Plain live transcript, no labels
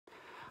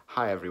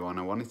Hi everyone,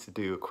 I wanted to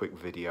do a quick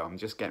video. I'm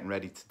just getting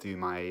ready to do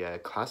my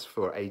class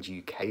for Age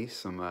UK,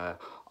 some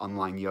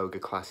online yoga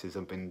classes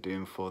I've been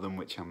doing for them,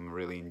 which I'm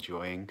really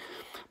enjoying.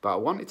 But I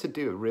wanted to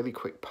do a really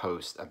quick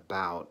post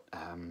about,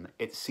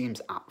 it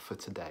seems apt for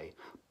today,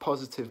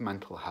 positive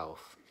mental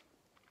health.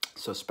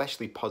 So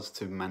especially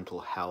positive mental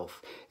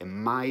health,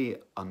 in my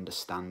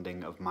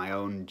understanding of my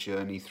own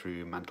journey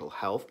through mental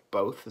health,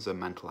 both as a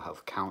mental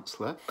health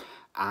counsellor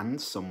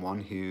and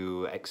someone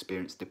who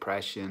experienced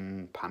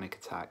depression, panic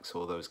attacks,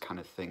 all those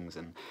kind of things,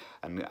 and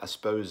I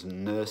suppose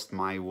nursed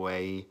my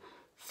way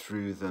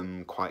through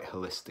them quite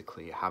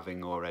holistically,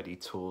 having already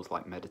tools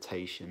like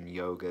meditation,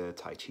 yoga,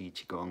 tai chi,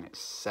 qigong,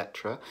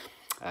 etc.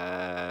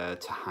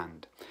 To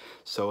hand.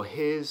 So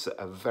here's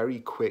a very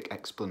quick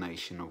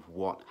explanation of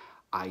what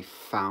I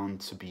found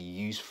to be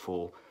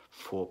useful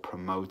for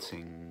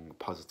promoting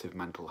positive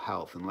mental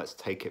health, and let's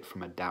take it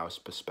from a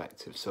Taoist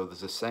perspective. So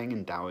there's a saying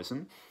in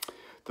Taoism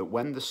that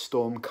when the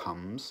storm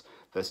comes,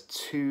 there's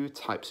two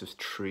types of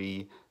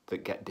tree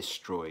that get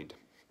destroyed.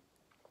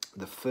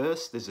 The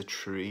first is a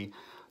tree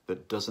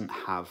that doesn't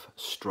have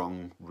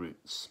strong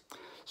roots.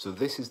 So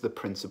this is the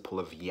principle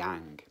of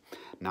Yang.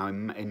 Now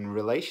in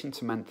relation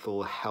to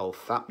mental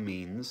health, that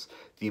means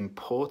the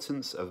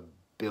importance of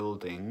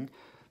building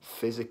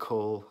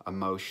physical,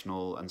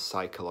 emotional and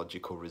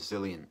psychological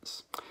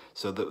resilience.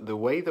 So the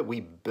way that we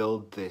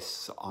build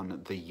this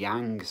on the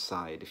Yang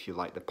side, if you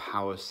like, the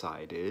power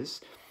side, is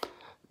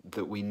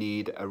that we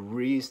need a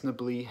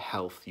reasonably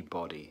healthy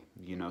body.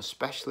 You know,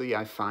 especially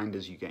I find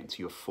as you get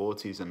into your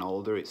 40s and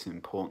older, it's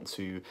important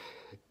to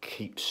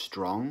keep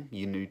strong.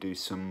 You need to do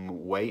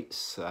some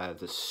weights.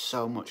 There's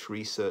so much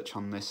research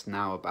on this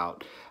now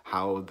about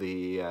how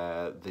the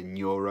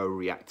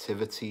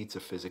neuroreactivity to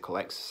physical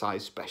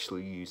exercise,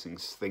 especially using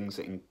things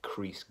that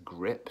increase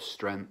grip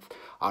strength,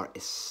 are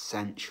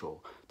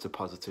essential to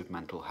positive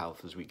mental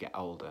health as we get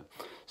older.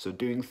 So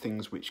doing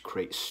things which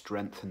create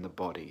strength in the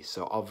body.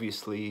 So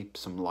obviously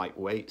some light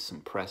weights,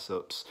 some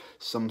press-ups,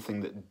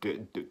 something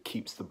that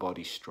keeps the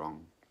body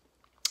strong.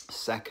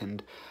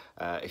 Second,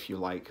 if you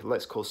like,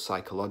 let's call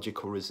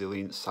psychological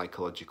resilience,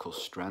 psychological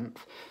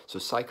strength. So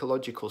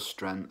psychological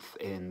strength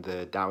in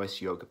the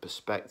Taoist yoga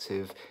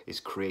perspective is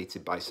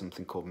created by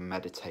something called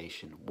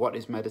meditation. What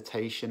is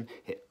meditation?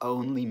 It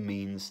only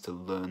means to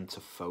learn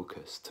to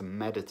focus, to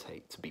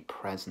meditate, to be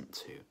present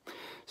to.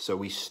 So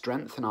we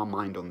strengthen our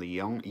mind on the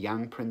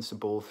Yang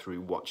principle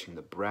through watching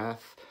the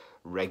breath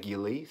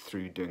regularly,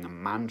 through doing a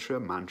mantra,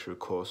 of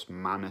course,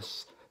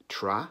 manas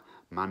tra,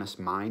 manas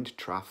mind,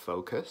 tra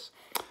focus.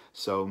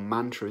 So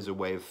mantra is a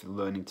way of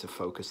learning to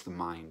focus the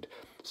mind.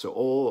 So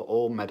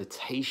all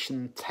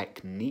meditation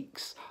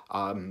techniques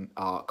are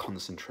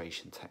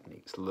concentration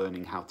techniques,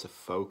 learning how to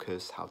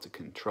focus, how to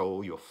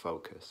control your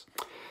focus.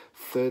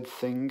 Third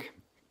thing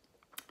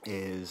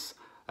is,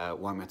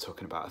 why am I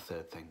talking about a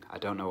third thing? I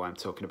don't know why I'm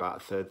talking about a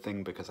third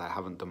thing because I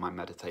haven't done my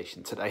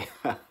meditation today.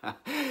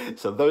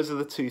 So those are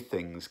the two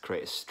things: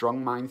 create a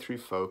strong mind through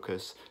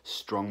focus,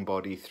 strong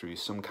body through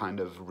some kind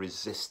of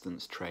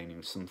resistance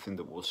training, something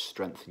that will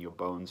strengthen your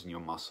bones and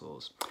your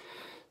muscles.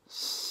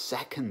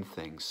 Second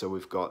thing, so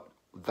we've got,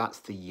 that's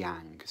the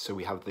Yang. So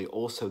we have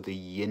also the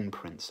Yin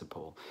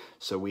principle.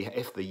 So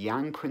if the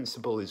Yang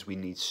principle is we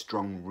need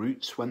strong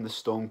roots when the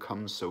storm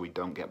comes so we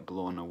don't get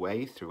blown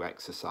away through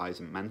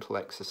exercise and mental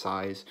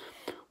exercise,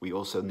 we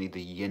also need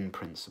the Yin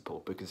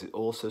principle, because it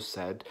also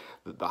said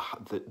that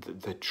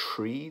the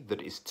tree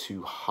that is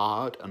too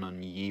hard and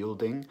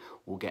unyielding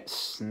will get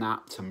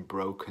snapped and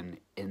broken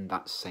in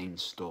that same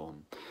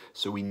storm.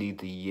 So we need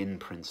the Yin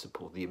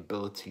principle, the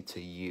ability to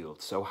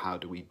yield. So how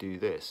do we do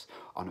this?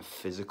 On a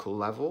physical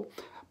level,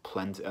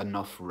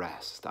 enough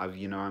rest.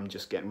 I'm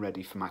just getting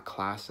ready for my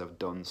class. I've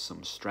done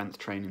some strength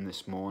training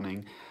this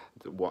morning.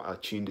 What I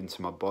tuned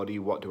into my body.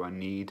 What do I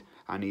need?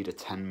 I need a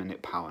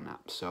 10-minute power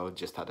nap. So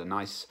just had a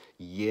nice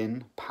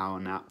Yin power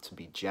nap to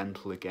be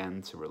gentle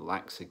again, to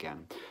relax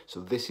again. So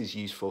this is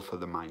useful for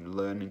the mind,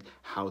 learning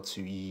how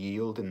to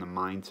yield in the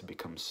mind to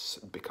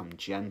become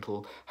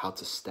gentle, how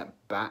to step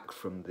back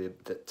from the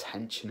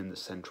tension in the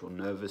central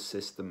nervous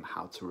system,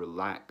 how to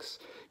relax.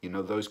 You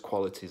know, those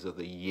qualities are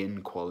the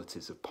Yin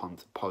qualities of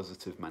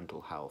positive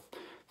mental health.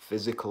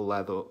 Physical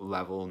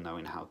level,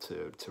 knowing how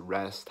to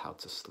rest, how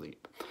to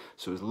sleep.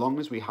 So as long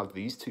as we have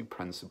these two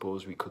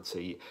principles, we could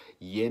say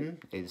Yin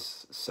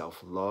is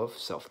self-love,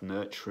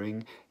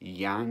 self-nurturing,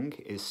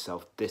 Yang is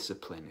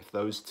self-discipline. If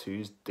those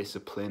two,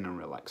 discipline and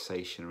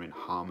relaxation, are in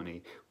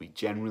harmony, we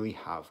generally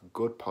have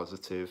good,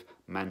 positive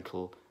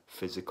mental,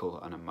 physical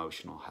and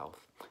emotional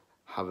health.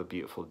 Have a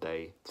beautiful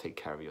day. Take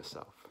care of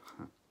yourself.